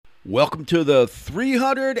Welcome to the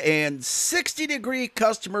 360 Degree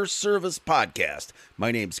Customer Service Podcast.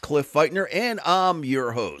 My name's Cliff Feitner, and I'm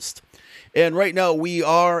your host. And right now we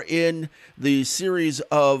are in the series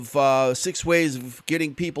of 6 ways of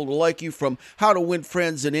getting people to like you, from how to win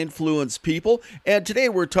friends and influence people. And today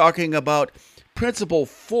we're talking about Principle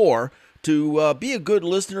 4, to be a good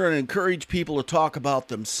listener and encourage people to talk about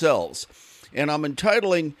themselves. And I'm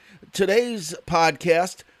entitling today's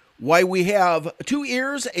podcast, Why We Have 2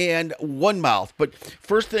 Ears and 1 Mouth. But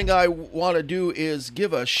first thing I want to do is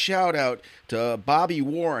give a shout out to Bobby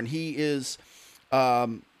Warren. He is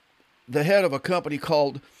the head of a company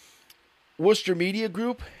called Worcester Media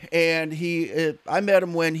Group, and I met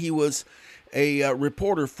him when he was a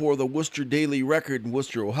reporter for the Worcester Daily Record in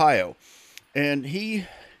Worcester, Ohio. And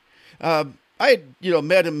I had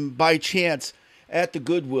met him by chance at the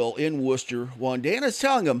Goodwill in Worcester one day, and I was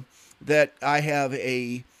telling him that I have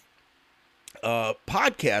a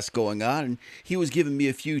podcast going on, and he was giving me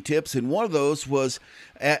a few tips, and one of those was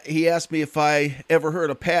he asked me if I ever heard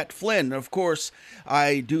of Pat Flynn. And of course,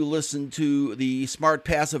 I do listen to the Smart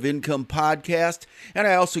Passive Income podcast, and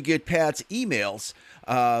I also get Pat's emails,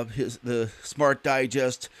 the Smart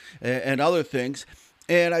Digest and other things.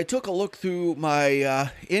 And I took a look through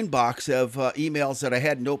my inbox of emails that I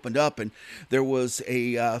hadn't opened up, and there was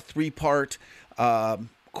a 3-part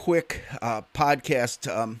quick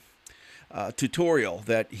podcast tutorial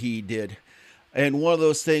that he did. And one of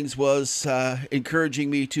those things was encouraging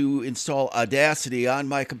me to install Audacity on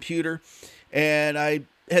my computer. And I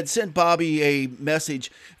had sent Bobby a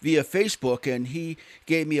message via Facebook, and he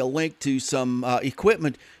gave me a link to some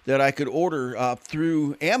equipment that I could order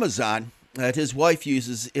through Amazon that his wife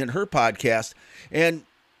uses in her podcast. And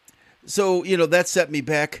so, that set me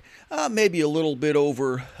back maybe a little bit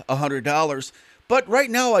over $100. But right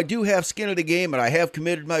now I do have skin in the game, and I have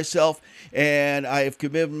committed myself, and I have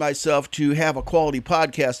committed myself to have a quality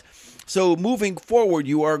podcast. So moving forward,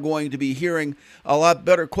 you are going to be hearing a lot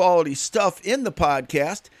better quality stuff in the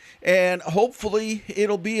podcast, and hopefully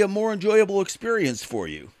it'll be a more enjoyable experience for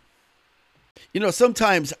you.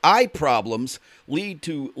 Sometimes eye problems lead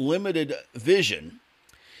to limited vision.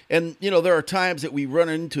 And, there are times that we run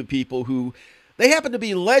into people who, they happen to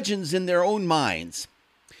be legends in their own minds.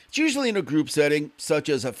 It's usually in a group setting, such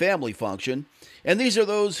as a family function. And these are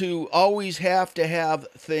those who always have to have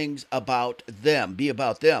things about them, be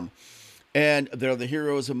about them. And they're the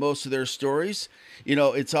heroes of most of their stories.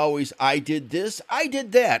 It's always, I did this, I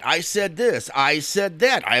did that, I said this, I said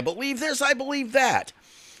that, I believe this, I believe that.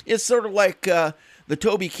 It's sort of like the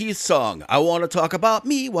Toby Keith song, I want to talk about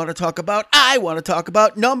me, want to talk about I, want to talk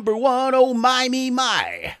about number one, oh my, me,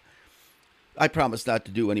 my. I promise not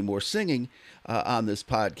to do any more singing on this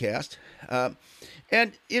podcast. And,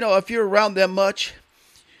 if you're around them much,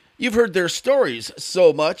 you've heard their stories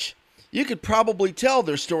so much, you could probably tell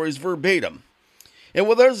their stories verbatim. And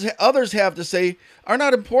what others have to say are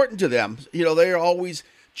not important to them. They always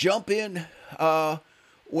jump in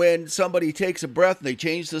when somebody takes a breath and they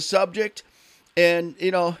change the subject. And,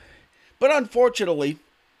 but unfortunately,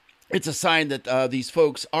 it's a sign that these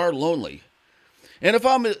folks are lonely. And if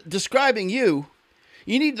I'm describing you,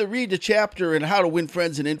 you need to read the chapter in How to Win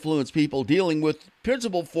Friends and Influence People, dealing with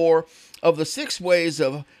Principle 4 of the 6 ways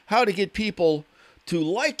of how to get people to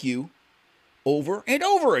like you over and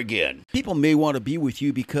over again. People may want to be with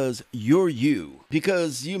you because you're you,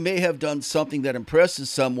 because you may have done something that impresses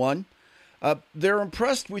someone. They're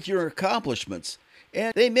impressed with your accomplishments,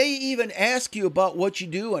 and they may even ask you about what you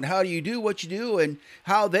do and how do you do what you do and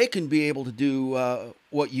how they can be able to do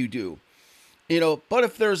what you do. But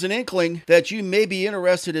if there's an inkling that you may be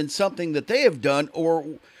interested in something that they have done or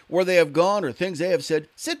where they have gone or things they have said,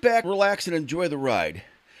 sit back, relax, and enjoy the ride.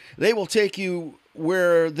 They will take you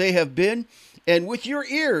where they have been, and with your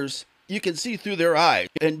ears, you can see through their eyes.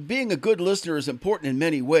 And being a good listener is important in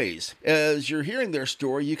many ways. As you're hearing their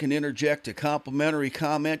story, you can interject a complimentary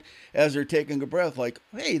comment as they're taking a breath, like,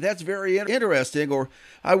 hey, that's very interesting, or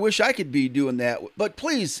I wish I could be doing that. But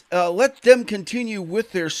please, let them continue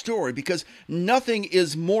with their story, because nothing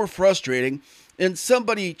is more frustrating than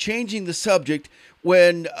somebody changing the subject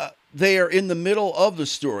when they are in the middle of the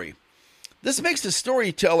story. This makes the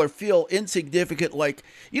storyteller feel insignificant, like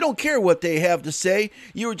you don't care what they have to say.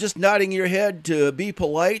 You were just nodding your head to be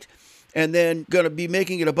polite and then going to be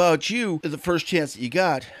making it about you the first chance that you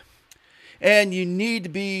got. And you need to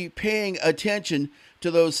be paying attention to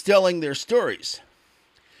those telling their stories.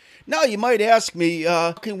 Now you might ask me,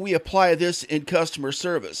 how can we apply this in customer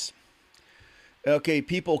service? Okay,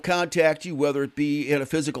 people contact you, whether it be in a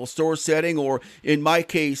physical store setting or in my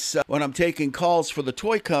case, when I'm taking calls for the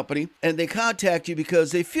toy company, and they contact you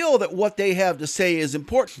because they feel that what they have to say is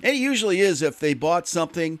important. And it usually is if they bought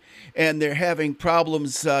something and they're having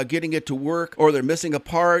problems getting it to work, or they're missing a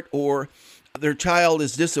part, or their child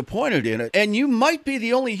is disappointed in it. And you might be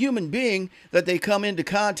the only human being that they come into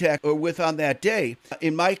contact with on that day.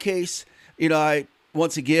 In my case,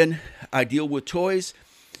 once again, I deal with toys.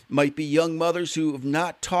 Might be young mothers who have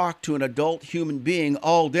not talked to an adult human being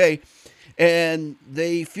all day, and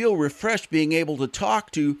they feel refreshed being able to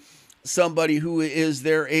talk to somebody who is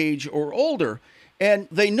their age or older. And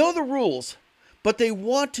they know the rules, but they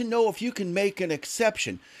want to know if you can make an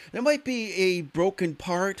exception. There might be a broken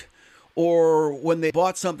part, or when they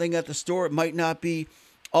bought something at the store, it might not be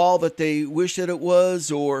all that they wish that it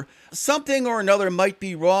was, or something or another might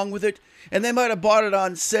be wrong with it. And they might have bought it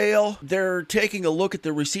on sale. They're taking a look at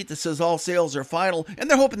the receipt that says all sales are final, and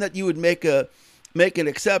they're hoping that you would make an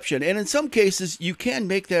exception. And in some cases, you can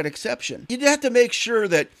make that exception. You'd have to make sure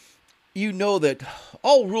that you know that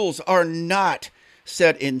all rules are not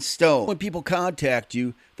set in stone. When people contact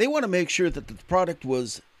you, they want to make sure that the product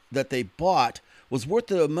that they bought was worth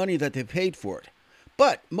the money that they paid for it.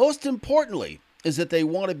 But most importantly is that they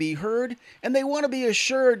want to be heard, and they want to be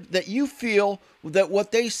assured that you feel that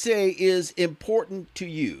what they say is important to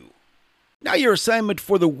you. Now, your assignment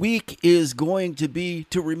for the week is going to be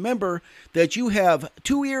to remember that you have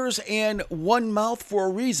 2 ears and 1 mouth for a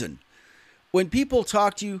reason. When people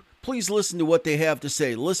talk to you, please listen to what they have to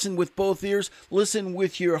say. Listen with both ears. Listen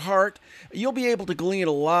with your heart. You'll be able to glean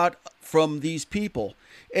a lot from these people.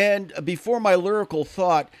 And before my lyrical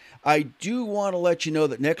thought, I do want to let you know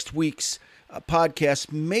that next week's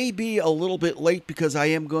podcast may be a little bit late because I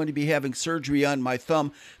am going to be having surgery on my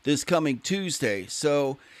thumb this coming Tuesday.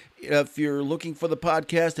 So if you're looking for the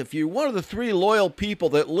podcast, if you're one of the 3 loyal people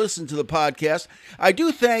that listen to the podcast, I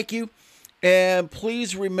do thank you. And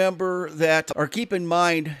please remember that, or keep in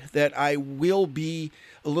mind that I will be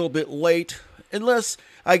a little bit late unless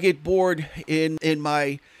I get bored in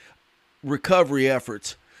my recovery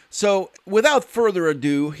efforts. So without further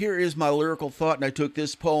ado, here is my lyrical thought, and I took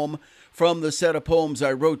this poem from the set of poems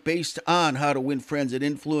I wrote based on how to win friends and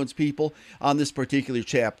influence people on this particular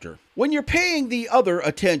chapter. When you're paying the other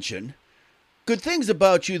attention, good things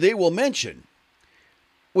about you they will mention.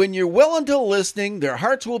 When you're well into listening, their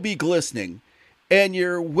hearts will be glistening, and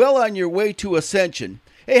you're well on your way to ascension.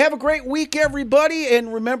 Hey, have a great week, everybody,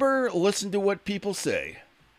 and remember, listen to what people say.